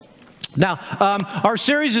Now, our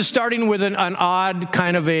series is starting with an odd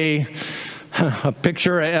kind of a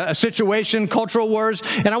picture, a situation, cultural wars.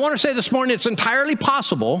 And I want to say this morning, it's entirely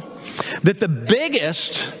possible that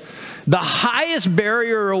the highest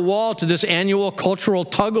barrier or wall to this annual cultural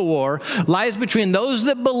tug-of-war lies between those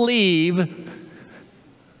that believe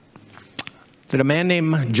that a man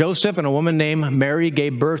named Joseph and a woman named Mary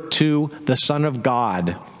gave birth to the Son of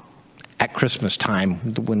God at Christmas time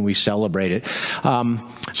when we celebrate it.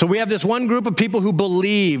 So we have this one group of people who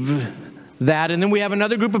believe that, and then we have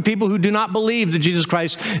another group of people who do not believe that Jesus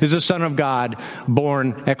Christ is the Son of God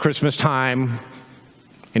born at Christmas time.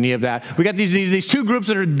 Any of that. We got these two groups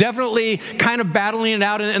that are definitely kind of battling it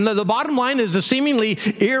out. And the bottom line is the seemingly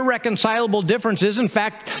irreconcilable difference is, in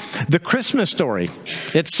fact, the Christmas story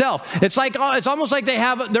itself. It's almost like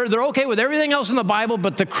they're okay with everything else in the Bible,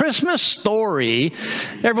 but the Christmas story,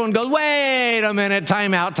 everyone goes, wait a minute,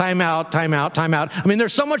 time out. I mean,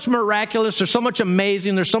 there's so much miraculous, there's so much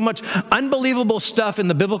amazing, there's so much unbelievable stuff in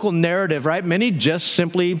the biblical narrative, right? Many just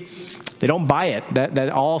simply, they don't buy it.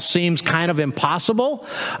 That all seems kind of impossible.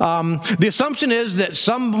 The assumption is that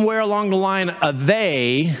somewhere along the line,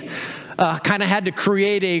 they kind of had to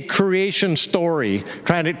create a creation story,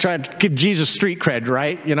 trying to give Jesus street cred,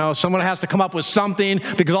 right? You know, someone has to come up with something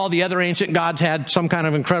because all the other ancient gods had some kind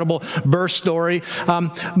of incredible birth story.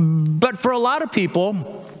 But for a lot of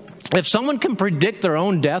people, if someone can predict their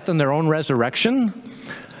own death and their own resurrection,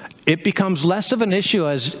 it becomes less of an issue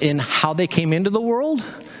as in how they came into the world.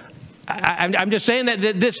 I'm just saying that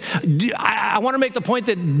I want to make the point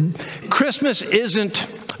that Christmas isn't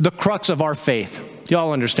the crux of our faith. You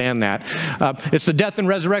all understand that. It's the death and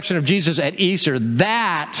resurrection of Jesus at Easter.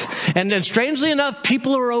 That, and strangely enough,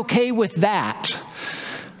 people are okay with that.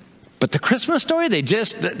 But the Christmas story,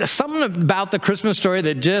 there's something about the Christmas story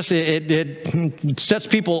that just, it sets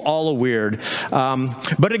people all weird.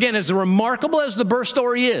 But again, as remarkable as the birth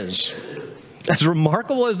story is, it's the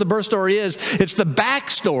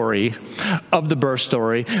backstory of the birth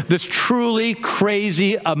story that's truly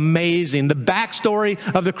crazy, amazing. The backstory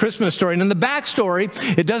of the Christmas story. And in the backstory,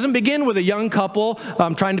 it doesn't begin with a young couple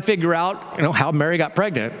trying to figure out, how Mary got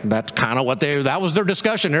pregnant. That's kind of that was their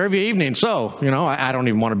discussion every evening. So, I don't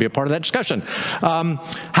even want to be a part of that discussion.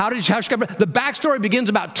 How she got pregnant? The backstory begins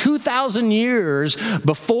about 2,000 years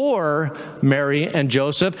before Mary and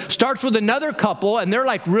Joseph. Starts with another couple, and they're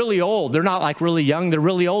like really old. They're not like really young, they're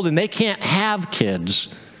really old, and they can't have kids.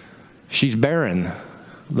 She's barren,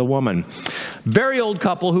 the woman. Very old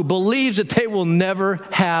couple who believes that they will never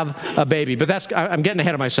have a baby. But I'm getting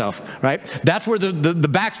ahead of myself, right? That's where the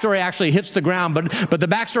backstory actually hits the ground. But the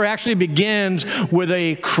backstory actually begins with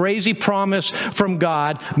a crazy promise from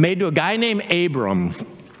God made to a guy named Abram.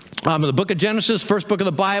 The book of Genesis, first book of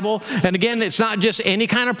the Bible. And again, it's not just any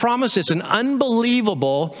kind of promise. It's an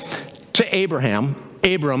unbelievable to Abram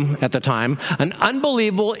at the time, an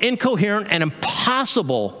unbelievable, incoherent, and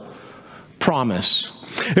impossible promise.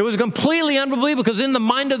 It was completely unbelievable because in the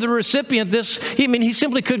mind of the recipient, he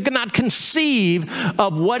simply could not conceive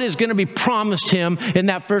of what is going to be promised him in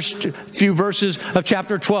that first few verses of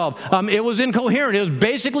chapter 12. It was incoherent. It was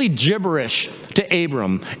basically gibberish to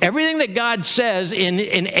Abram. Everything that God says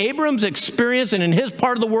in Abram's experience and in his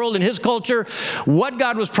part of the world, in his culture, what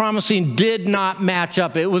God was promising did not match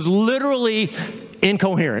up. It was literally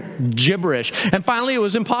incoherent, gibberish. And finally, it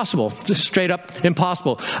was impossible, just straight up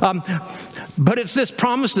impossible. But it's this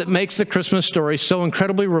promise that makes the Christmas story so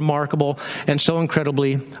incredibly remarkable and so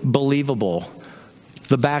incredibly believable.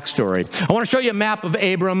 The backstory. I want to show you a map of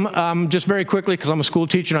Abram just very quickly because I'm a school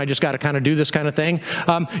teacher and I just got to kind of do this kind of thing.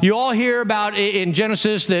 You all hear about in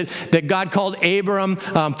Genesis that God called Abram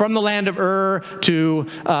from the land of Ur to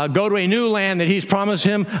go to a new land that he's promised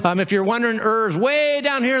him. If you're wondering, Ur is way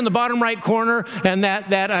down here in the bottom right corner, and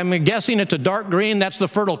that I'm guessing it's a dark green. That's the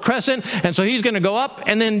Fertile Crescent. And so he's going to go up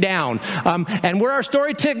and then down. And where our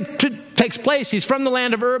story takes place, he's from the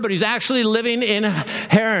land of Ur, but he's actually living in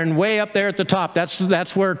Haran, way up there at the top. That's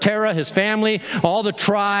where Terah, his family, all the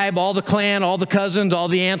tribe, all the clan, all the cousins, all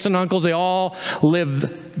the aunts and uncles, they all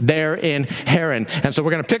live there in Haran. And so we're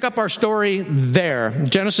going to pick up our story there.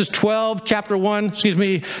 Genesis 12, chapter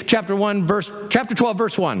 12,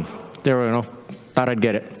 verse 1. There we go. Thought I'd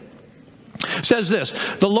get it. It says this: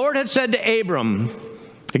 the Lord had said to Abram,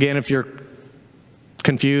 again, if you're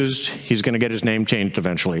confused, he's going to get his name changed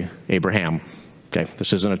eventually, Abraham. Okay,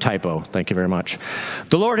 this isn't a typo. Thank you very much.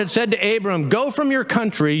 The Lord had said to Abram, go from your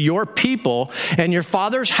country, your people, and your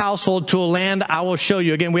father's household to a land I will show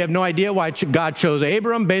you. Again, we have no idea why God chose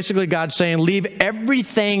Abram. Basically, God's saying, leave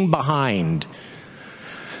everything behind.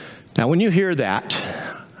 Now, when you hear that,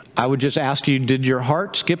 I would just ask you, did your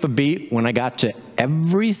heart skip a beat when I got to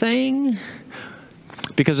everything?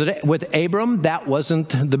 Because with Abram, that wasn't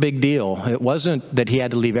the big deal. It wasn't that he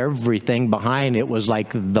had to leave everything behind. It was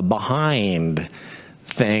like the behind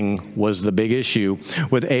thing was the big issue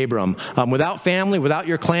with Abram. Without family, without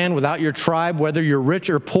your clan, without your tribe, whether you're rich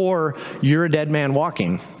or poor, you're a dead man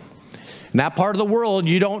walking. In that part of the world,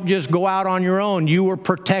 you don't just go out on your own. You were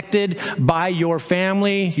protected by your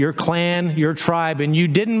family, your clan, your tribe, and you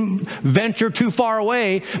didn't venture too far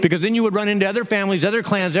away, because then you would run into other families, other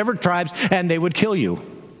clans, other tribes, and they would kill you.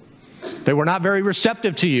 They were not very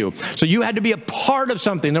receptive to you. So you had to be a part of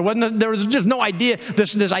something. There was just no idea,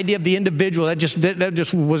 this idea of the individual, that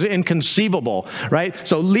just was inconceivable, right?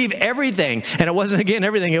 So leave everything. And it wasn't, again,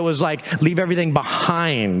 everything. It was like, leave everything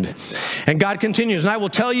behind. And God continues, and I will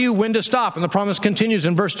tell you when to stop. And the promise continues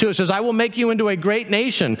in verse 2. It says, I will make you into a great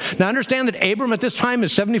nation. Now understand that Abram at this time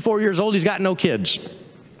is 74 years old. He's got no kids.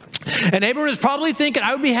 And Abram is probably thinking,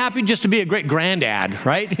 I would be happy just to be a great granddad,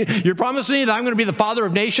 right? You're promising me that I'm going to be the father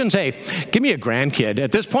of nations? Hey, give me a grandkid.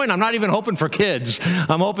 At this point, I'm not even hoping for kids.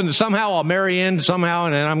 I'm hoping that somehow I'll marry in somehow,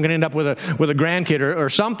 and then I'm going to end up with a grandkid or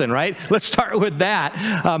something, right? Let's start with that.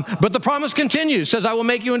 But the promise continues. It says, I will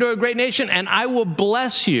make you into a great nation, and I will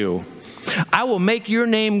bless you. I will make your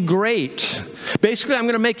name great. Basically, I'm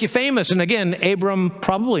going to make you famous. And again, Abram,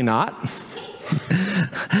 probably not.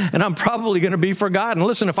 And I'm probably going to be forgotten.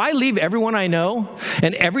 Listen, if I leave everyone I know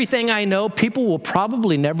and everything I know, people will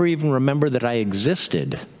probably never even remember that I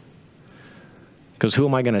existed. Because who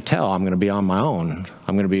am I going to tell? I'm going to be on my own.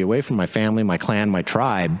 I'm going to be away from my family, my clan, my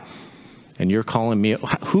tribe. And you're calling me,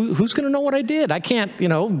 who's going to know what I did? I can't,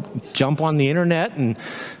 jump on the internet, and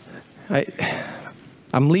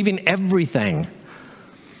I'm leaving everything.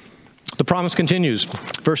 The promise continues.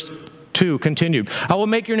 Verse 2 continued. I will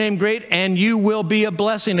make your name great, and you will be a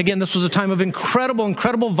blessing. Again, this was a time of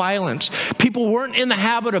incredible violence. People weren't in the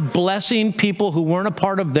habit of blessing people who weren't a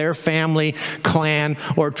part of their family, clan,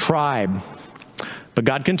 or tribe. But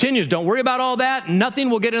God continues, don't worry about all that. Nothing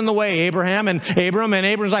will get in the way, Abraham and Abram. And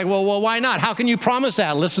Abram's like, well, why not? How can you promise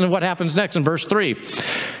that? Listen to what happens next in verse 3.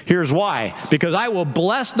 Here's why. Because I will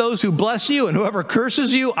bless those who bless you, and whoever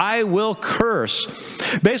curses you, I will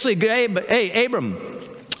curse. Basically, hey, Abram,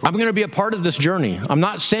 I'm going to be a part of this journey. I'm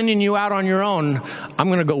not sending you out on your own. I'm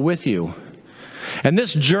going to go with you. And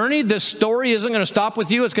this journey, this story isn't going to stop with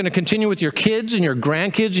you. It's going to continue with your kids and your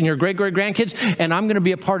grandkids and your great-great-grandkids, and I'm going to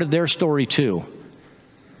be a part of their story too.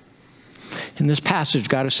 In this passage,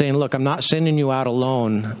 God is saying, look, I'm not sending you out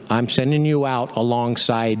alone. I'm sending you out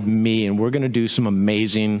alongside me, and we're going to do some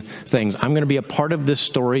amazing things. I'm going to be a part of this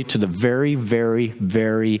story to the very, very,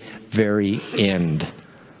 very, very end.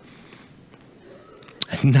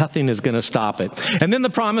 Nothing is going to stop it. And then the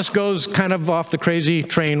promise goes kind of off the crazy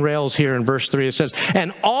train rails here in verse 3. It says,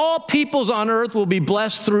 and all peoples on earth will be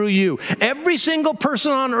blessed through you. Every single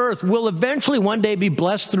person on earth will eventually one day be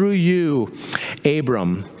blessed through you,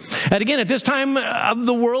 Abram. And again, at this time of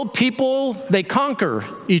the world, people, they conquer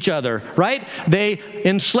each other, right? They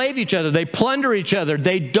enslave each other. They plunder each other.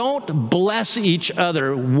 They don't bless each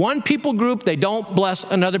other. One people group, they don't bless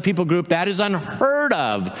another people group. That is unheard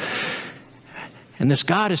of. And this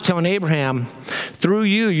God is telling Abraham, through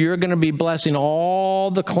you, you're going to be blessing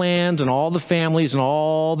all the clans and all the families and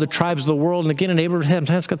all the tribes of the world. And again, in Abraham's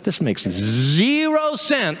hands, this makes zero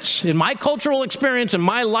sense. In my cultural experience, in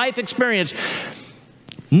my life experience,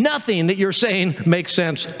 nothing that you're saying makes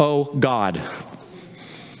sense, oh God.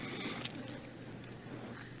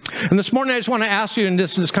 And this morning, I just want to ask you, and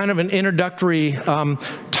this is kind of an introductory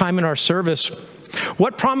time in our service,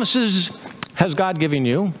 what promises has God given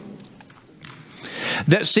you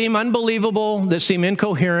that seem unbelievable, that seem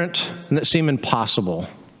incoherent, and that seem impossible?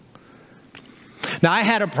 Now, I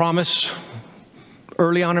had a promise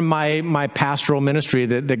early on in my pastoral ministry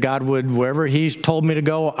that God would, wherever He told me to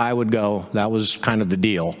go, I would go. That was kind of the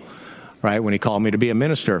deal, right, when He called me to be a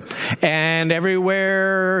minister. And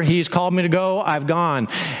everywhere He's called me to go, I've gone.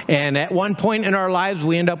 And at one point in our lives,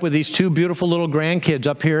 we end up with these two beautiful little grandkids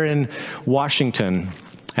up here in Washington.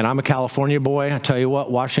 And I'm a California boy. I tell you what,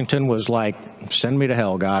 Washington was like, send me to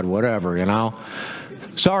hell, God, whatever,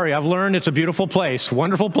 Sorry, I've learned it's a beautiful place,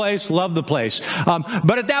 wonderful place, love the place.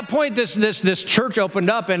 But at that point, this church opened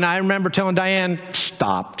up, and I remember telling Diane,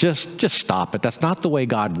 stop, just stop it. That's not the way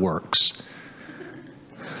God works.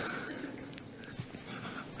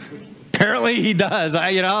 Apparently He does.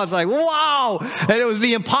 I was like, wow. And it was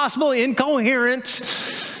the impossible, incoherent,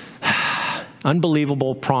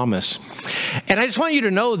 unbelievable promise. And I just want you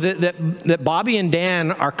to know that Bobby and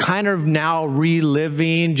Dan are kind of now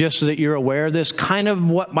reliving, just so that you're aware of this, kind of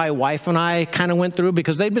what my wife and I kind of went through,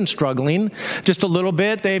 because they've been struggling just a little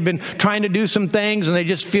bit. They've been trying to do some things, and they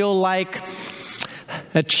just feel like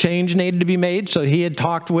a change needed to be made. So he had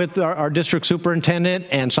talked with our district superintendent,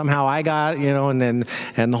 and somehow I got,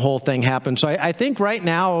 and the whole thing happened. So I think right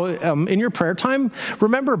now in your prayer time,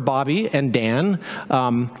 remember Bobby and Dan.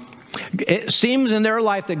 It seems in their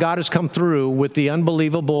life that God has come through with the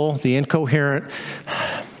unbelievable, the incoherent,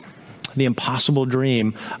 the impossible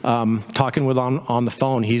dream. Talking with on the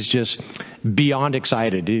phone, he's just beyond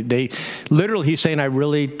excited. He's saying, I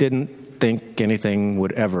really didn't think anything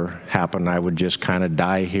would ever happen. I would just kind of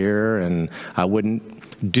die here, and I wouldn't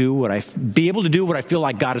be able to do what I feel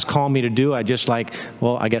like God is calling me to do. I guess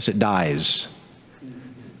it dies.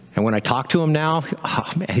 And when I talk to him now,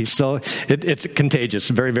 it's contagious.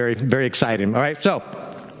 Very, very, very exciting. All right, so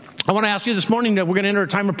I want to ask you this morning, we're going to enter a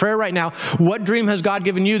time of prayer right now. What dream has God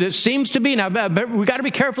given you that seems to be, now we got to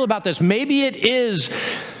be careful about this. Maybe it is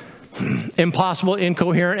impossible,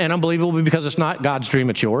 incoherent, and unbelievable because it's not God's dream,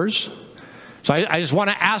 it's yours. So I just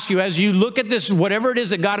want to ask you, as you look at this, whatever it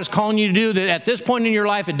is that God is calling you to do, that at this point in your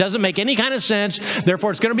life, it doesn't make any kind of sense,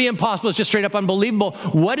 therefore it's going to be impossible, it's just straight up unbelievable.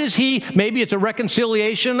 What is maybe it's a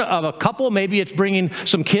reconciliation of a couple, maybe it's bringing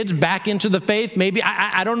some kids back into the faith, maybe,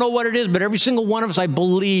 I don't know what it is, but every single one of us, I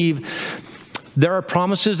believe, there are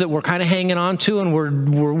promises that we're kind of hanging on to, and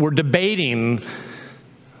we're debating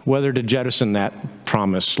whether to jettison that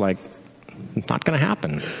promise, like, it's not going to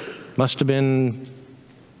happen. Must have been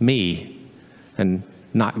me and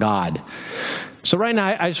not God. So right now,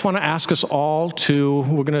 I just want to ask us all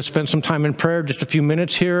we're going to spend some time in prayer, just a few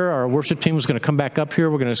minutes here. Our worship team is going to come back up here.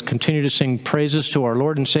 We're going to continue to sing praises to our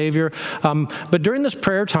Lord and Savior. But during this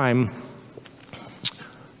prayer time,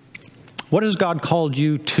 what has God called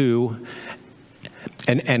you to?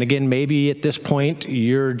 And again, maybe at this point,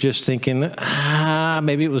 you're just thinking,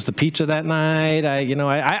 maybe it was the pizza that night.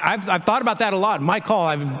 I've thought about that a lot. My call,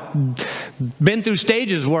 I've been through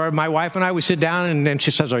stages where my wife and I, we sit down and she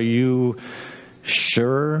says, are you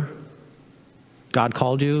sure God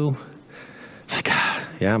called you? It's like,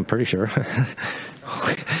 yeah, I'm pretty sure.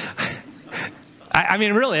 I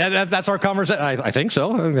mean, really, that's our conversation. I think so.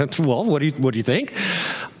 Well, what do you think?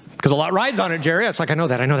 Because a lot rides on it, Jerry. It's like, I know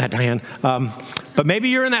that, Diane. But maybe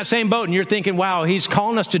you're in that same boat and you're thinking, wow, he's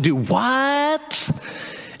calling us to do what?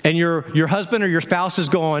 And your husband or your spouse is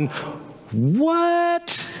going,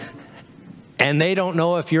 what? And they don't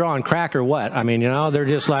know if you're on crack or what. I mean, they're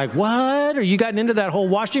just like, what? Are you gotten into that whole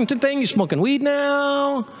Washington thing? You smoking weed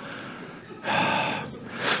now?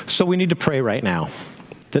 So we need to pray right now.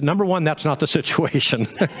 That number one, that's not the situation.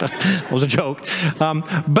 That was a joke.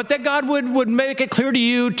 But that God would make it clear to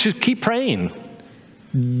you to keep praying.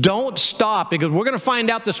 Don't stop, because we're going to find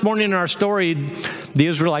out this morning in our story, the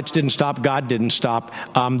Israelites didn't stop, God didn't stop.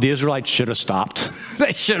 The Israelites should have stopped.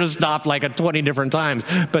 They should have stopped like 20 different times,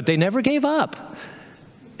 but they never gave up.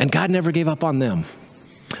 And God never gave up on them.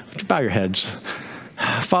 Bow your heads.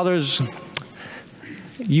 Fathers,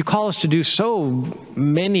 you call us to do so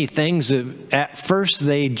many things that at first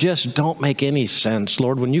they just don't make any sense.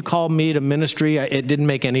 Lord, when you called me to ministry, it didn't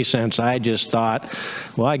make any sense. I just thought,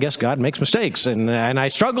 well, I guess God makes mistakes. And I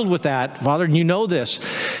struggled with that, Father, and you know this.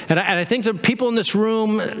 And I think that people in this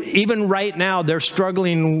room, even right now, they're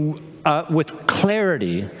struggling with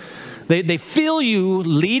clarity. They feel you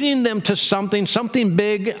leading them to something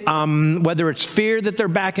big, whether it's fear that they're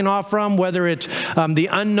backing off from, whether it's the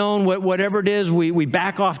unknown, whatever it is, we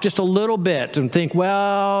back off just a little bit and think,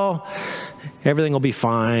 well, everything will be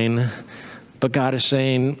fine. But God is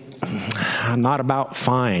saying, I'm not about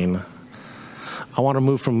fine. I want to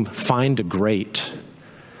move from fine to great.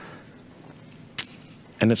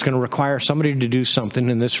 And it's going to require somebody to do something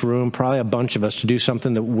in this room, probably a bunch of us, to do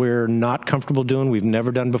something that we're not comfortable doing, we've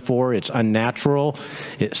never done before. It's unnatural.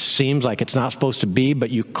 It seems like it's not supposed to be,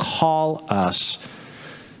 but you call us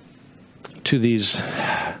to these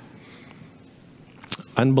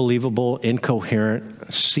unbelievable,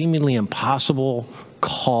 incoherent, seemingly impossible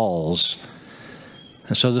calls.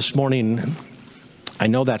 And so this morning, I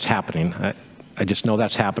know that's happening. I just know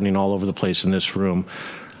that's happening all over the place in this room.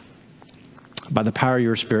 By the power of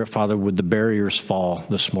your Spirit, Father, would the barriers fall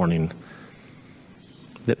this morning?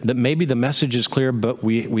 That maybe the message is clear, but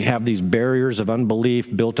we have these barriers of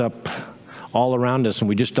unbelief built up all around us, and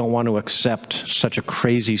we just don't want to accept such a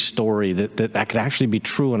crazy story that could actually be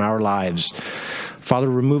true in our lives. Father,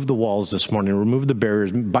 remove the walls this morning. Remove the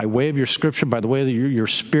barriers by way of your scripture, by the way of your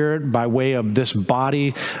Spirit, by way of this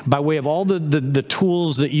body, by way of all the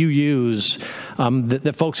tools that you use,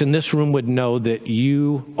 that folks in this room would know that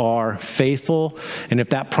you are faithful. And if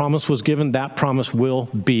that promise was given, that promise will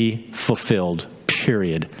be fulfilled,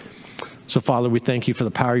 period. So, Father, we thank you for the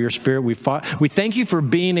power of your Spirit. We thank you for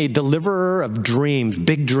being a deliverer of dreams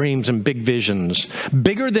and big visions,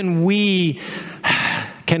 bigger than we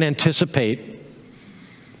can anticipate.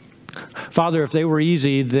 Father, if they were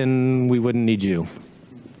easy, then we wouldn't need you.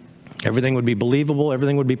 Everything would be believable,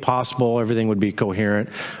 everything would be possible, everything would be coherent.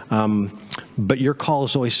 But your call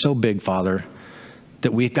is always so big, Father,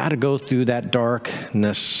 that we've got to go through that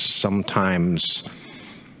darkness sometimes.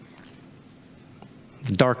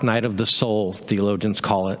 The dark night of the soul, theologians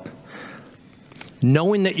call it.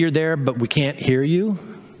 Knowing that you're there, but we can't hear you.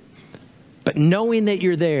 But knowing that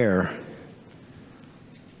you're there.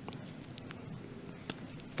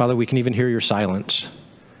 Father, we can even hear your silence.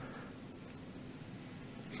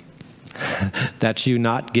 That's you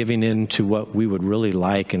not giving in to what we would really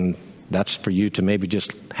like, and that's for you to maybe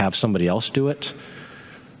just have somebody else do it.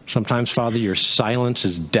 Sometimes, Father, your silence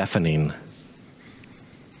is deafening.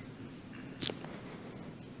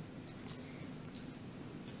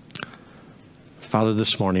 Father,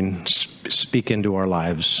 this morning, speak into our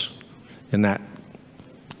lives in that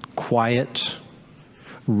quiet,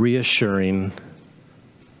 reassuring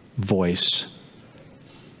voice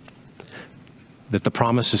that the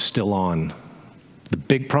promise is still on. The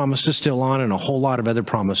big promise is still on, and a whole lot of other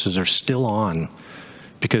promises are still on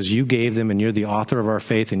because you gave them and you're the author of our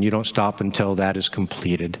faith, and you don't stop until that is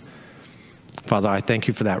completed. Father, I thank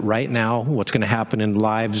you for that right now, what's going to happen in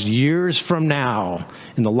lives years from now,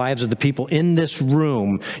 in the lives of the people in this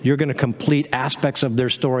room. You're going to complete aspects of their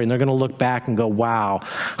story, and they're going to look back and go, wow,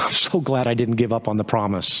 I'm so glad I didn't give up on the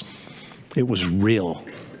promise. It was real.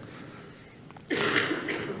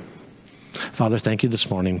 Father, thank you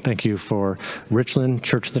this morning. Thank you for Richland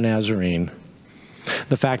Church of the Nazarene.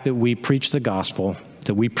 The fact that we preach the gospel,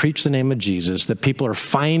 that we preach the name of Jesus, that people are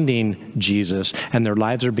finding Jesus and their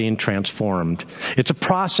lives are being transformed. It's a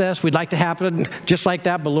process. We'd like to happen just like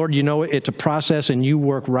that, but Lord, you know it's a process, and you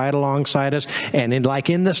work right alongside us. And like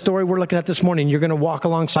in the story we're looking at this morning, you're going to walk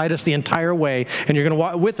alongside us the entire way, and you're going to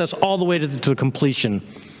walk with us all the way to the completion.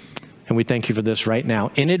 And we thank you for this right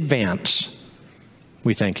now. In advance,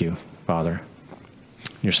 we thank you, Father.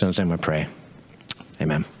 In your son's name I pray.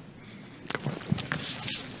 Amen.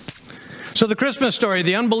 So the Christmas story,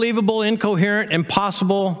 the unbelievable, incoherent,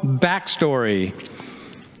 impossible backstory.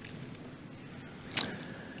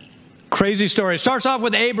 Crazy story. It starts off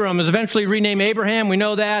with Abram, is eventually renamed Abraham. We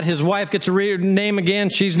know that. His wife gets a name again.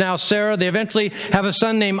 She's now Sarah. They eventually have a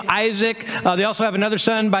son named Isaac. They also have another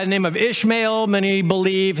son by the name of Ishmael. Many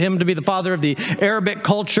believe him to be the father of the Arabic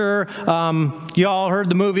culture. You all heard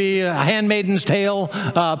the movie Handmaid's Tale.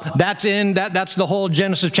 That's the whole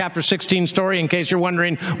Genesis chapter 16 story, in case you're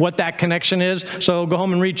wondering what that connection is. So go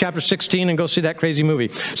home and read chapter 16 and go see that crazy movie.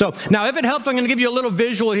 So now, if it helps, I'm going to give you a little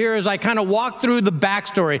visual here as I kind of walk through the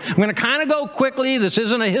backstory. I'm going to kind of go quickly. This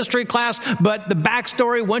isn't a history class, but the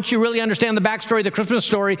backstory, once you really understand the backstory, the Christmas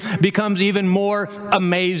story becomes even more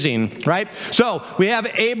amazing, right? So we have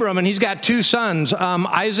Abram, and he's got two sons,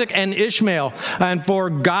 Isaac and Ishmael. And for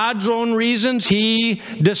God's own reasons, he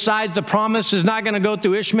decides the promise is not going to go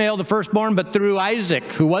through Ishmael, the firstborn, but through Isaac,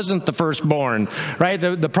 who wasn't the firstborn, right?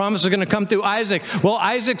 The promise is going to come through Isaac. Well,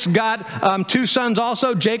 Isaac's got two sons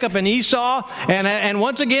also, Jacob and Esau. And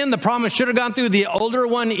once again, the promise should have gone through the older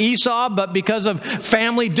one, Esau, but because of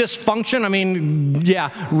family dysfunction,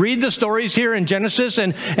 read the stories here in Genesis,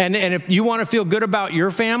 and if you want to feel good about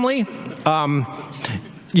your family,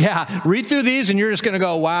 read through these, and you're just going to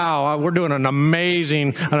go, wow, we're doing an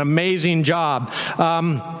amazing job.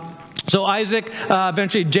 So Isaac,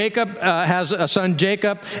 eventually Jacob has a son,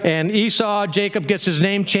 Jacob, and Esau. Jacob gets his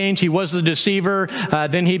name changed. He was the deceiver.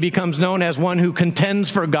 Then he becomes known as one who contends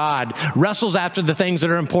for God, wrestles after the things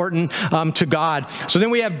that are important to God. So then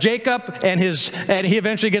we have Jacob, and he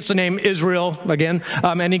eventually gets the name Israel again.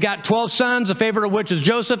 And he got 12 sons, the favorite of which is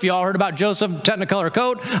Joseph. You all heard about Joseph, Technicolor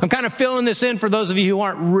coat. I'm kind of filling this in for those of you who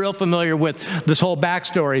aren't real familiar with this whole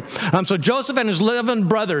backstory. So Joseph and his 11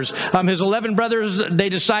 brothers, they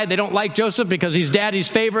decide they don't like Joseph because he's daddy's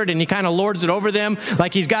favorite, and he kind of lords it over them.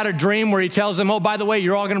 Like he's got a dream where he tells them, oh, by the way,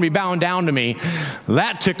 you're all going to be bowing down to me.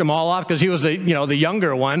 That ticked them all off because he was the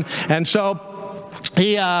younger one. And so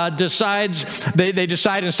he decides, they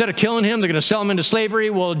decide instead of killing him, they're going to sell him into slavery.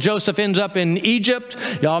 Well, Joseph ends up in Egypt.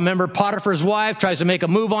 Y'all remember Potiphar's wife tries to make a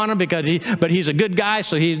move on him but he's a good guy,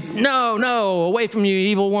 so no, away from you,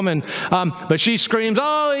 evil woman. But she screams,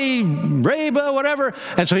 Reba, whatever.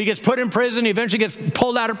 And so he gets put in prison. He eventually gets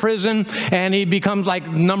pulled out of prison, and he becomes like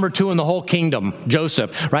number 2 in the whole kingdom,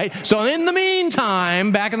 Joseph, right? So in the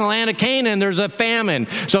meantime, back in the land of Canaan, there's a famine.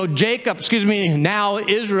 So now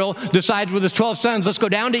Israel decides with his 12 sons, let's go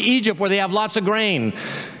down to Egypt where they have lots of grain.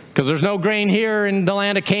 because there's no grain here in the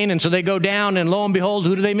land of Canaan. So they go down, and lo and behold,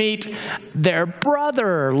 who do they meet? Their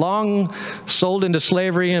brother, long sold into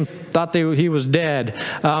slavery and thought he was dead.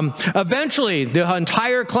 Eventually, the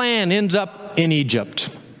entire clan ends up in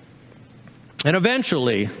Egypt. And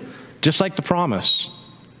eventually, just like the promise,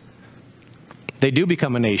 they do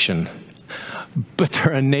become a nation, but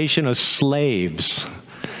they're a nation of slaves.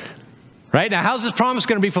 Right? Now, how's this promise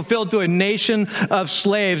going to be fulfilled through a nation of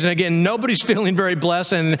slaves? And again, nobody's feeling very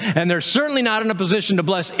blessed, and they're certainly not in a position to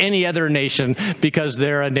bless any other nation because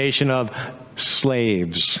they're a nation of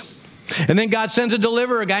slaves. And then God sends a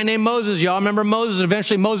deliverer, a guy named Moses. Y'all remember Moses?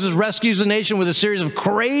 Eventually, Moses rescues the nation with a series of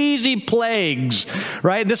crazy plagues,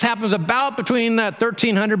 right? This happens about between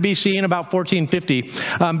 1300 BC and about 1450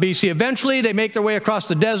 BC. Eventually, they make their way across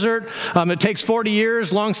the desert. It takes 40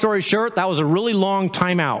 years. Long story short, that was a really long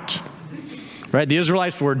time out. Right? The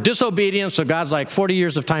Israelites were disobedient, so God's like 40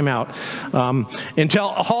 years of timeout. Until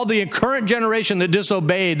all the current generation that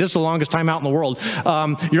disobeyed, this is the longest timeout in the world.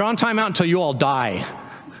 You're on timeout until you all die.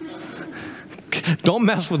 Don't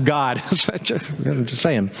mess with God. I'm just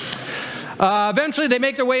saying. Eventually, they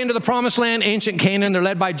make their way into the promised land, ancient Canaan. They're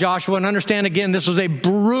led by Joshua. And understand, again, this was a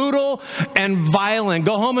brutal and violent.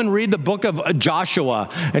 Go home and read the book of Joshua,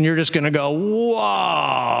 and you're just going to go,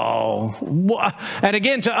 whoa. And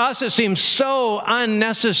again, to us, it seems so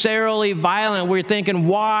unnecessarily violent. We're thinking,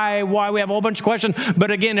 why? We have a whole bunch of questions. But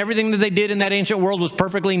again, everything that they did in that ancient world was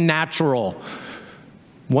perfectly natural.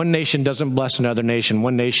 One nation doesn't bless another nation.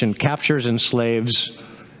 One nation captures, enslaves,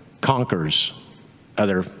 conquers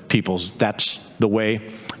other peoples. That's the way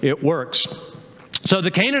it works. So the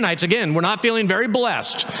Canaanites, again, were not feeling very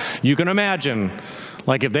blessed. You can imagine,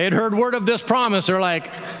 like if they had heard word of this promise, they're like,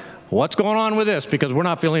 what's going on with this? Because we're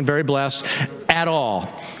not feeling very blessed at all.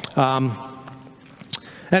 And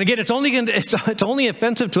again, it's only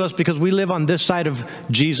offensive to us because we live on this side of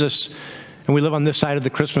Jesus, and we live on this side of the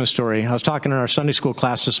Christmas story. I was talking in our Sunday school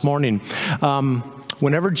class this morning.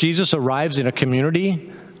 Whenever Jesus arrives in a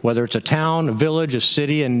community, whether it's a town, a village, a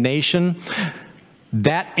city, a nation,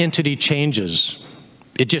 that entity changes.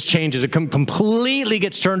 It just changes. It completely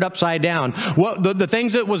gets turned upside down. The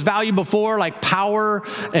things that was valued before, like power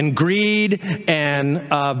and greed and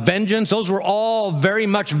vengeance, those were all very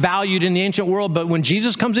much valued in the ancient world. But when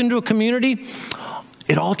Jesus comes into a community,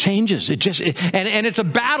 it all changes. And it's a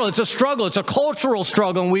battle. It's a struggle. It's a cultural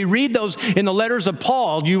struggle. And we read those in the letters of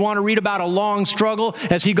Paul. You want to read about a long struggle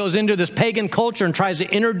as he goes into this pagan culture and tries to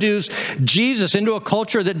introduce Jesus into a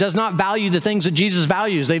culture that does not value the things that Jesus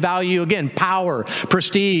values. They value, again, power,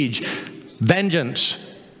 prestige, vengeance.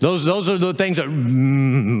 Those are the things that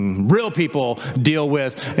real people deal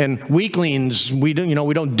with, and weaklings, we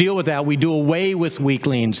don't deal with that. We do away with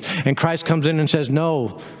weaklings. And Christ comes in and says,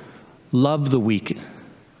 no, love the weak.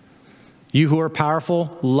 You who are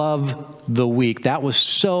powerful, love the weak. That was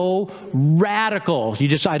so radical.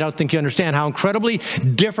 I don't think you understand how incredibly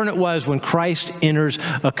different it was when Christ enters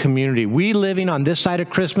a community. We living on this side of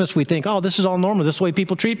Christmas, we think, oh, this is all normal. This is the way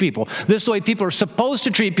people treat people. This is the way people are supposed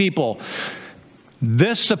to treat people.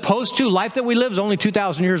 This life that we live is only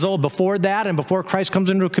 2,000 years old. Before that, and before Christ comes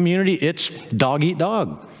into a community, it's dog eat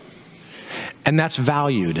dog. And that's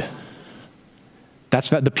valued.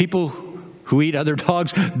 That's the people who eat other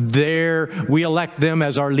dogs, we elect them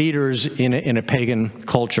as our leaders in a pagan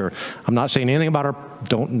culture. I'm not saying anything about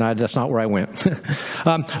that's not where I went.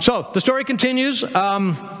 So the story continues.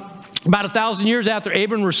 About 1,000 years after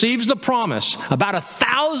Abram receives the promise, about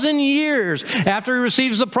 1,000 years after he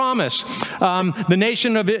receives the promise, the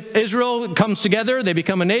nation of Israel comes together. They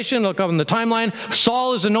become a nation. Look up on the timeline.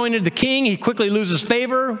 Saul is anointed the king. He quickly loses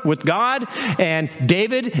favor with God. And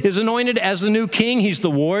David is anointed as the new king. He's the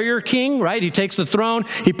warrior king, right? He takes the throne.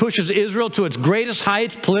 He pushes Israel to its greatest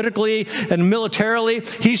heights politically and militarily.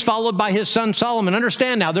 He's followed by his son Solomon.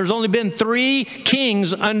 Understand now, there's only been 3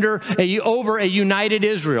 kings over a united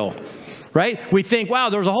Israel. Right? We think, wow,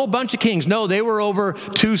 there was a whole bunch of kings. No, they were over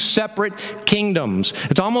 2 separate kingdoms.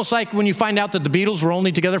 It's almost like when you find out that the Beatles were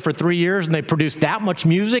only together for 3 years and they produced that much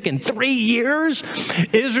music in 3 years.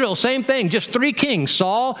 Israel, same thing, just 3 kings,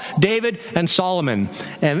 Saul, David, and Solomon.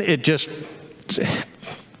 And it just,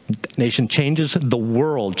 nation changes the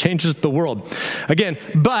world. Again,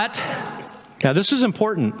 but, now this is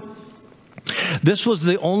important. This was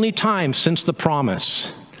the only time since the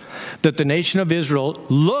promise that the nation of Israel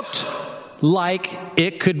looked like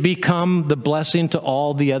it could become the blessing to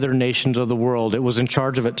all the other nations of the world. It was in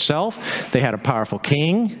charge of itself. They had a powerful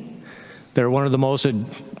king. They're one of the most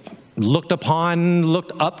looked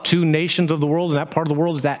up to nations of the world in that part of the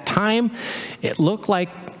world at that time. It looked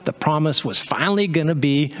like the promise was finally going to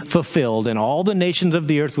be fulfilled, and all the nations of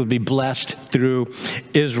the earth would be blessed through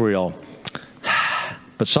Israel.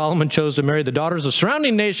 But Solomon chose to marry the daughters of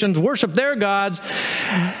surrounding nations, worship their gods,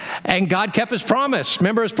 and God kept his promise.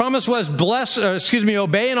 Remember, his promise was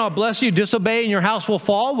obey and I'll bless you, disobey and your house will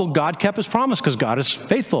fall. Well, God kept his promise because God is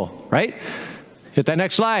faithful, right? Hit that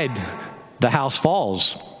next slide. The house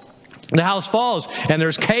falls. The house falls, and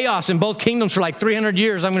there's chaos in both kingdoms for like 300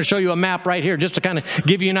 years. I'm going to show you a map right here just to kind of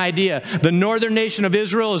give you an idea. The northern nation of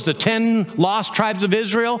Israel is the 10 lost tribes of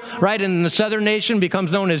Israel, right? And the southern nation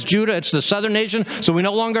becomes known as Judah. It's the southern nation. So we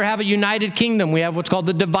no longer have a united kingdom. We have what's called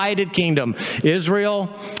the divided kingdom,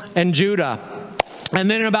 Israel and Judah. And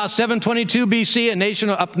then in about 722 BC, a nation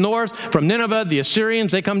up north from Nineveh, the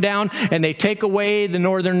Assyrians, they come down and they take away the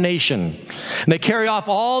northern nation. And they carry off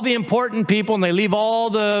all the important people and they leave all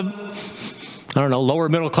the, lower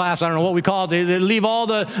middle class, I don't know what we call it. They leave all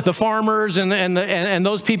the farmers and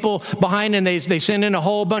those people behind, and they send in a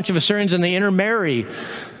whole bunch of Assyrians and they intermarry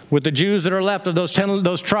with the Jews that are left of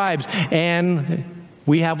those tribes. And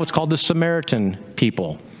we have what's called the Samaritan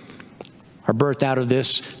people. Are birthed out of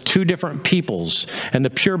this, two different peoples. And the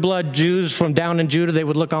pure blood Jews from down in Judah, they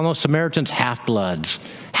would look on those Samaritans half-bloods,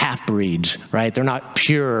 half-breeds, right? They're not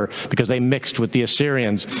pure because they mixed with the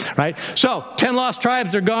Assyrians, right? So 10 lost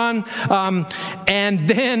tribes are gone. And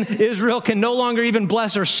then Israel can no longer even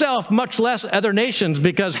bless herself, much less other nations,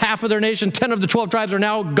 because half of their nation, 10 of the 12 tribes are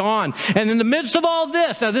now gone. And in the midst of all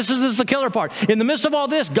this, now this is the killer part. In the midst of all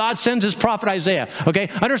this, God sends his prophet Isaiah, okay?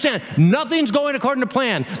 Understand, nothing's going according to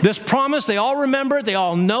plan. This promise, they all remember it, they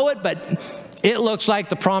all know it, but it looks like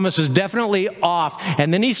the promise is definitely off.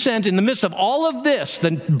 And then he sent, in the midst of all of this,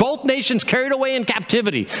 both nations carried away in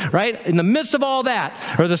captivity, right? In the midst of all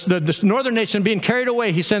that, or the northern nation being carried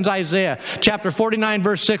away, he sends Isaiah. Chapter 49,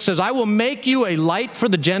 verse 6 says, I will make you a light for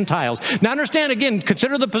the Gentiles. Now understand, again,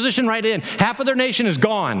 consider the position right in. Half of their nation is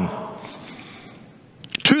gone.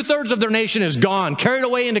 2/3 of their nation is gone, carried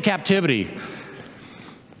away into captivity.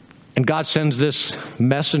 And God sends this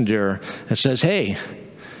messenger and says, hey,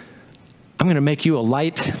 I'm going to make you a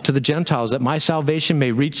light to the Gentiles that my salvation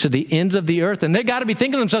may reach to the ends of the earth. And they got to be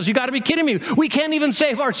thinking to themselves, you got to be kidding me. We can't even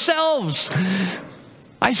save ourselves.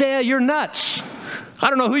 Isaiah, you're nuts. I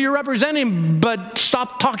don't know who you're representing, but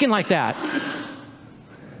stop talking like that.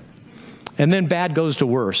 And then bad goes to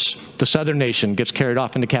worse. The southern nation gets carried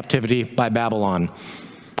off into captivity by Babylon.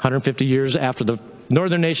 150 years after the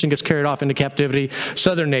northern nation gets carried off into captivity.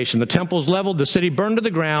 Southern nation, the temple's leveled, the city burned to the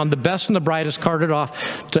ground, the best and the brightest carted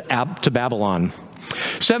off to Babylon.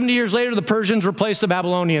 70 years later, the Persians replaced the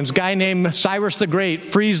Babylonians. A guy named Cyrus the Great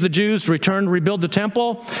frees the Jews to return to rebuild the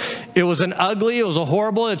temple. It was it was a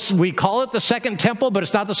horrible, we call it the second temple, but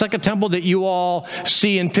it's not the second temple that you all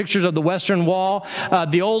see in pictures of the Western Wall.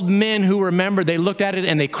 The old men who remembered, they looked at it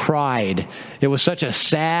and they cried. It was such a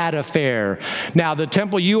sad affair. Now, the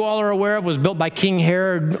temple you all are aware of was built by King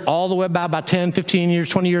Herod all the way about 10, 15 years,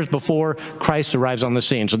 20 years before Christ arrives on the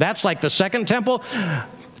scene. So that's like the second temple.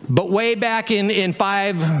 But way back in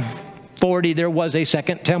 540, there was a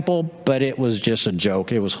second temple, but it was just a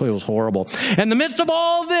joke. It was horrible. In the midst of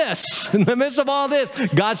all this,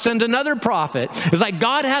 God sends another prophet. It's like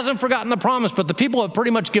God hasn't forgotten the promise, but the people have pretty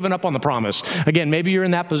much given up on the promise. Again, maybe you're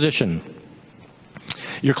in that position.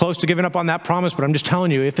 You're close to giving up on that promise, but I'm just telling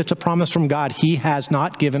you, if it's a promise from God, he has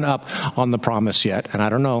not given up on the promise yet. And I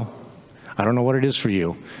don't know what it is for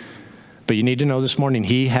you. But you need to know this morning,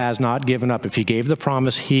 he has not given up. If he gave the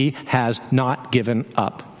promise, he has not given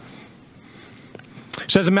up. It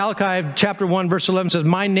says in Malachi chapter 1, verse 11 says,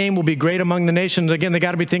 my name will be great among the nations. Again, they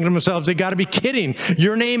got to be thinking to themselves, they got to be kidding.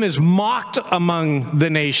 Your name is mocked among the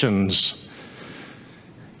nations.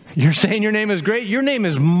 You're saying your name is great? Your name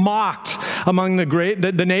is mocked among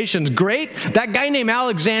the nations. Great? That guy named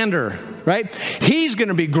Alexander, right? He's going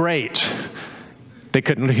to be great. They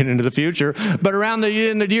couldn't look into the future. But around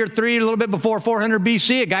in the year 3, a little bit before 400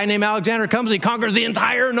 BC, a guy named Alexander comes and he conquers the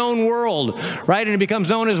entire known world, right? And he becomes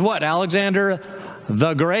known as what? Alexander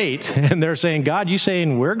the Great. And they're saying, God, you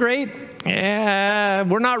saying we're great? Yeah,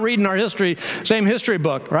 we're not reading our history, same history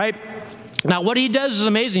book, right? Now, what he does is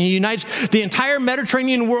amazing. He unites the entire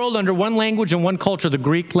Mediterranean world under one language and one culture, the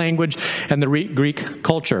Greek language and the Greek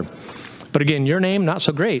culture. But again, your name, not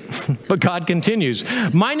so great. But God continues.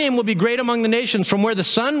 My name will be great among the nations, from where the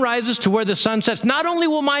sun rises to where the sun sets. Not only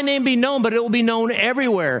will my name be known, but it will be known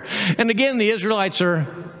everywhere. And again, the Israelites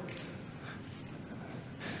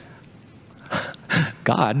God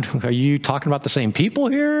God, are you talking about the same people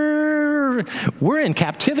here? We're in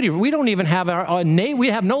captivity. We don't even have we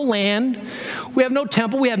have no land. We have no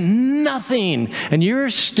temple. We have nothing. And you're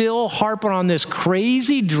still harping on this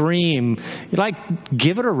crazy dream. You're like,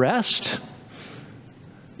 give it a rest.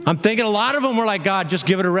 I'm thinking a lot of them were like, God, just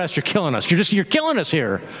give it a rest. You're killing us. You're killing us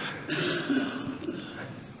here.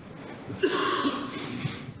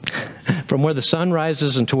 From where the sun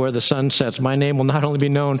rises and to where the sun sets, my name will not only be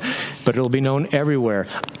known, but it will be known everywhere.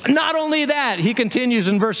 Not only that, he continues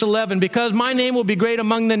in verse 11, because my name will be great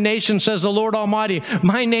among the nations, says the Lord Almighty.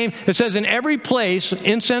 My name, it says, in every place,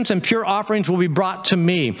 incense and pure offerings will be brought to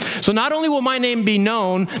me. So not only will my name be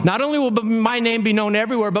known, not only will my name be known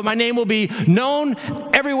everywhere, but my name will be known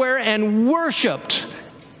everywhere and worshiped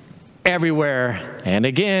everywhere. And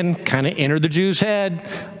again, kind of enter the Jew's head.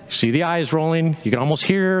 See the eyes rolling. You can almost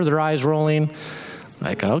hear their eyes rolling.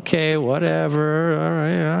 Like, okay, whatever. All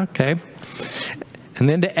right, okay. And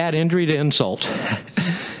then to add injury to insult.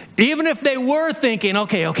 Even if they were thinking,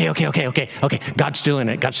 okay, God's still in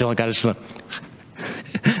it. God's still in it.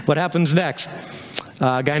 What happens next?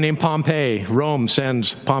 A guy named Pompey, Rome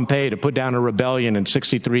sends Pompey to put down a rebellion in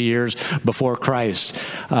 63 years before Christ.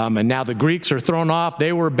 And now the Greeks are thrown off.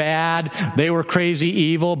 They were bad. They were crazy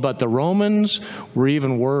evil. But the Romans were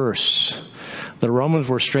even worse. The Romans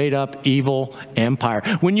were straight up evil empire.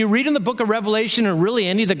 When you read in the book of Revelation or really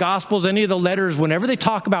any of the Gospels, any of the letters, whenever they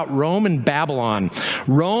talk about Rome and Babylon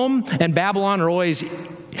are always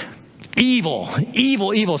evil.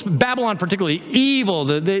 Babylon particularly evil.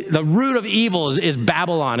 The root of evil is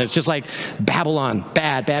Babylon. It's just like Babylon,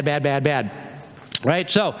 bad. Right?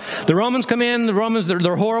 So the Romans come in. The Romans,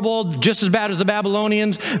 they're horrible, just as bad as the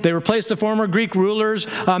Babylonians. They replaced the former Greek rulers.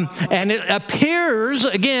 And it appears,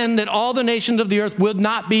 again, that all the nations of the earth would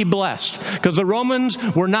not be blessed because the Romans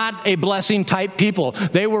were not a blessing type people.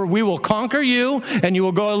 They were, we will conquer you and you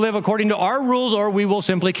will go live according to our rules or we will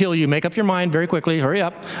simply kill you. Make up your mind very quickly. Hurry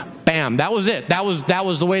up. Bam. That was it. That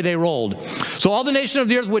was the way they rolled. So all the nations of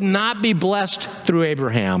the earth would not be blessed through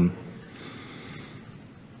Abraham.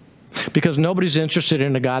 Because nobody's interested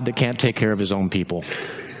in a God that can't take care of his own people.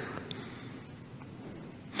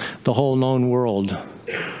 The whole known world,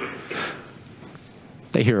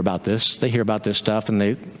 they hear about this. They hear about this stuff,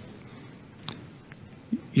 and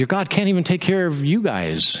your God can't even take care of you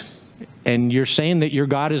guys. And you're saying that your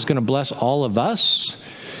God is going to bless all of us?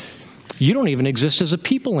 You don't even exist as a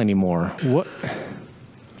people anymore.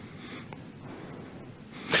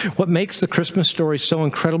 What makes the Christmas story so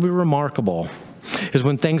incredibly remarkable is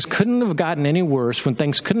when things couldn't have gotten any worse, when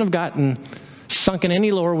things couldn't have gotten sunken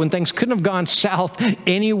any lower, when things couldn't have gone south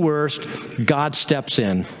any worse, God steps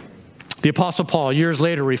in. The Apostle Paul, years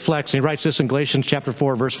later, reflects, and he writes this in Galatians chapter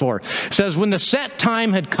 4, verse 4. It says, when the set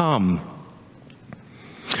time had come,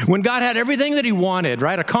 when God had everything that he wanted,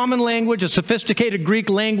 right? A common language, a sophisticated Greek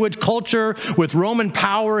language, culture with Roman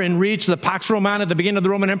power in reach, the Pax Romana at the beginning of the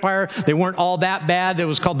Roman Empire, they weren't all that bad. It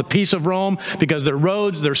was called the Peace of Rome because their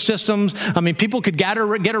roads, their systems, people could get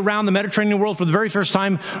around the Mediterranean world for the very first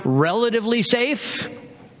time relatively safe.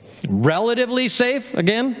 Relatively safe,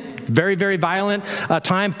 again, very, very violent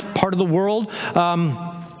time, part of the world.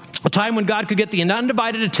 A time when God could get the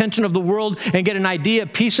undivided attention of the world and get an idea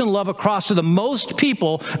of peace and love across to the most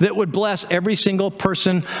people that would bless every single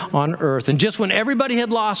person on earth. And just when everybody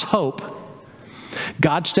had lost hope,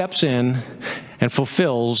 God steps in and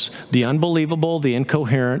fulfills the unbelievable, the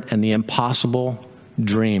incoherent, and the impossible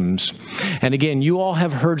dreams. And again, you all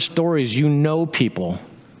have heard stories. You know people.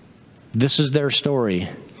 This is their story.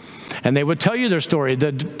 And they would tell you their story,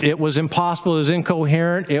 that it was impossible, it was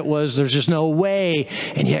incoherent, there's just no way.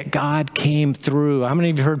 And yet God came through. How many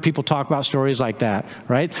of you heard people talk about stories like that,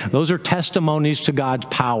 right? Those are testimonies to God's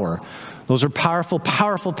power. Those are powerful,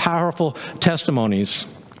 powerful, powerful testimonies.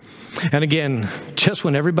 And again, just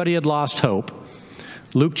when everybody had lost hope,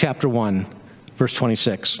 Luke chapter 1, verse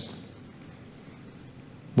 26.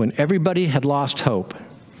 When everybody had lost hope,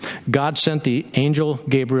 God sent the angel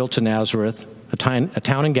Gabriel to Nazareth, a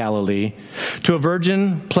town in Galilee, to a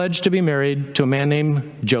virgin pledged to be married to a man named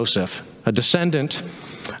Joseph, a descendant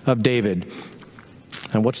of David.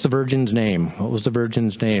 And what's the virgin's name? What was the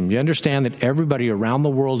virgin's name? You understand that everybody around the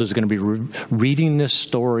world is going to be reading this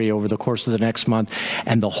story over the course of the next month,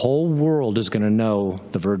 and the whole world is going to know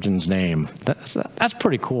the virgin's name. That's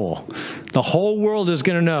pretty cool. The whole world is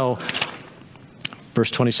going to know.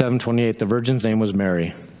 Verse 27, 28, the virgin's name was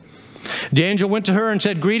Mary. The angel went to her and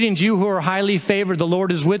said, greetings, you who are highly favored. The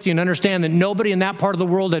Lord is with you. And understand that nobody in that part of the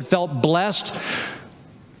world had felt blessed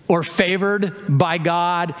or favored by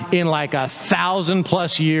God in like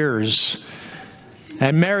 1,000+ years.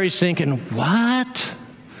 And Mary's thinking, what?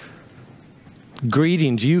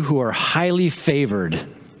 Greetings, you who are highly favored.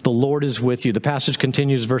 The Lord is with you. The passage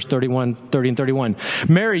continues, verse 30 and 31.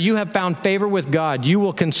 Mary, you have found favor with God. You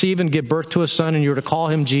will conceive and give birth to a son, and you are to call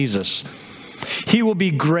him Jesus. He will be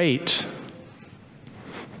great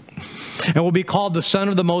and will be called the Son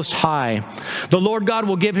of the Most High. The Lord God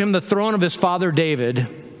will give him the throne of his father David,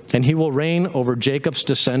 and he will reign over Jacob's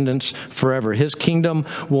descendants forever. His kingdom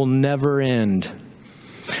will never end.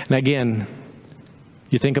 And again,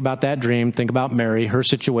 you think about that dream, think about Mary, her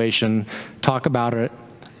situation, talk about it.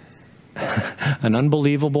 An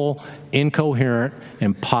unbelievable, incoherent,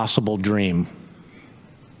 impossible dream.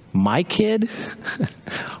 My kid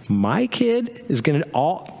is going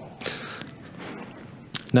to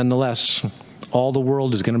nonetheless, all the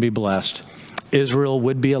world is going to be blessed. Israel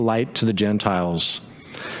would be a light to the Gentiles.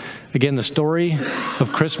 Again, the story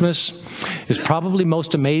of Christmas is probably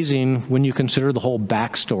most amazing when you consider the whole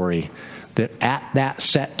backstory, that at that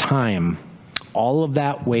set time, all of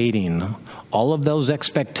that waiting, all of those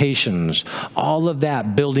expectations, all of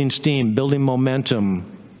that building steam, building momentum,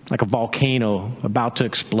 like a volcano about to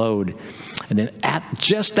explode. And then at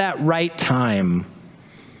just that right time,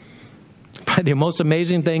 the most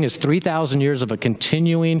amazing thing is 3,000 years of a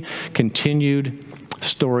continued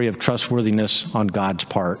story of trustworthiness on God's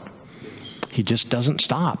part. He just doesn't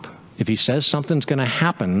stop. If he says something's going to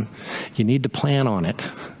happen, you need to plan on it,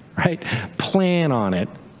 right? Plan on it.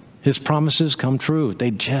 His promises come true.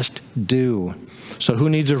 They just do. So who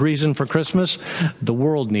needs a reason for Christmas? The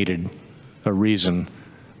world needed a reason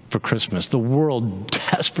for Christmas. The world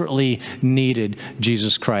desperately needed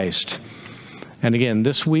Jesus Christ. And again,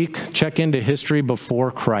 this week, check into history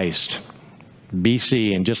before Christ,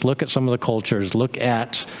 BC, and just look at some of the cultures. Look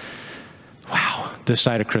at, this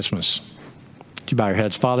side of Christmas. Would you bow your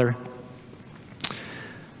heads? Father,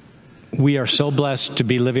 we are so blessed to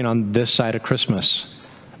be living on this side of Christmas.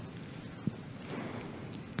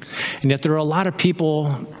 And yet there are a lot of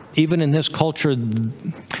people, even in this culture,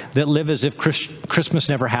 that live as if Christmas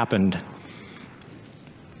never happened.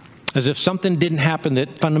 As if something didn't happen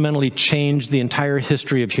that fundamentally changed the entire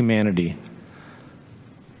history of humanity.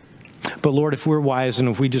 But Lord, if we're wise and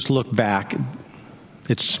if we just look back,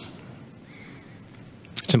 it's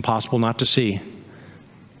impossible not to see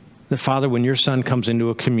that, Father, when your Son comes into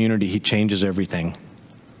a community, he changes everything.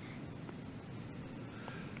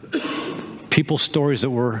 People's stories that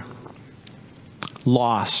were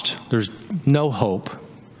lost, there's no hope,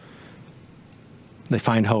 they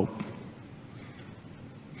find hope.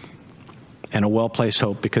 And a well-placed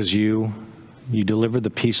hope, because you deliver the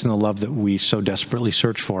peace and the love that we so desperately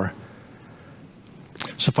search for.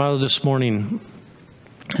 So, Father, this morning,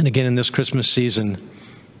 and again in this Christmas season,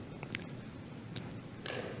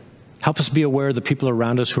 help us be aware of the people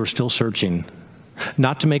around us who are still searching,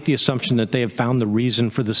 not to make the assumption that they have found the reason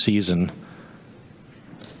for the season,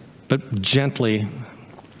 but gently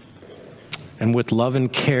and with love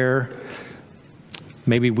and care,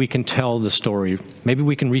 maybe we can tell the story. Maybe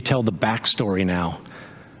we can retell the backstory now.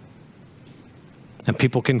 And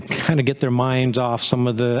people can kind of get their minds off some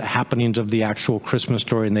of the happenings of the actual Christmas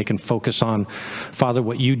story, and they can focus on, Father,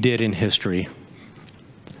 what you did in history,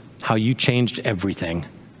 how you changed everything.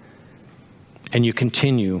 And you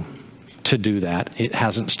continue to do that. It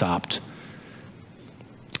hasn't stopped.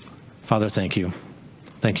 Father, thank you.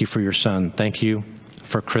 Thank you for your Son. Thank you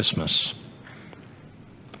for Christmas.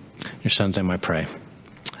 In your Son's name I pray.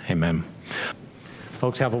 Amen.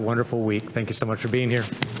 Folks, have a wonderful week. Thank you so much for being here.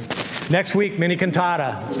 Next week, mini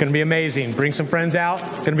cantata. It's going to be amazing. Bring some friends out.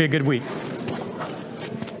 It's going to be a good week.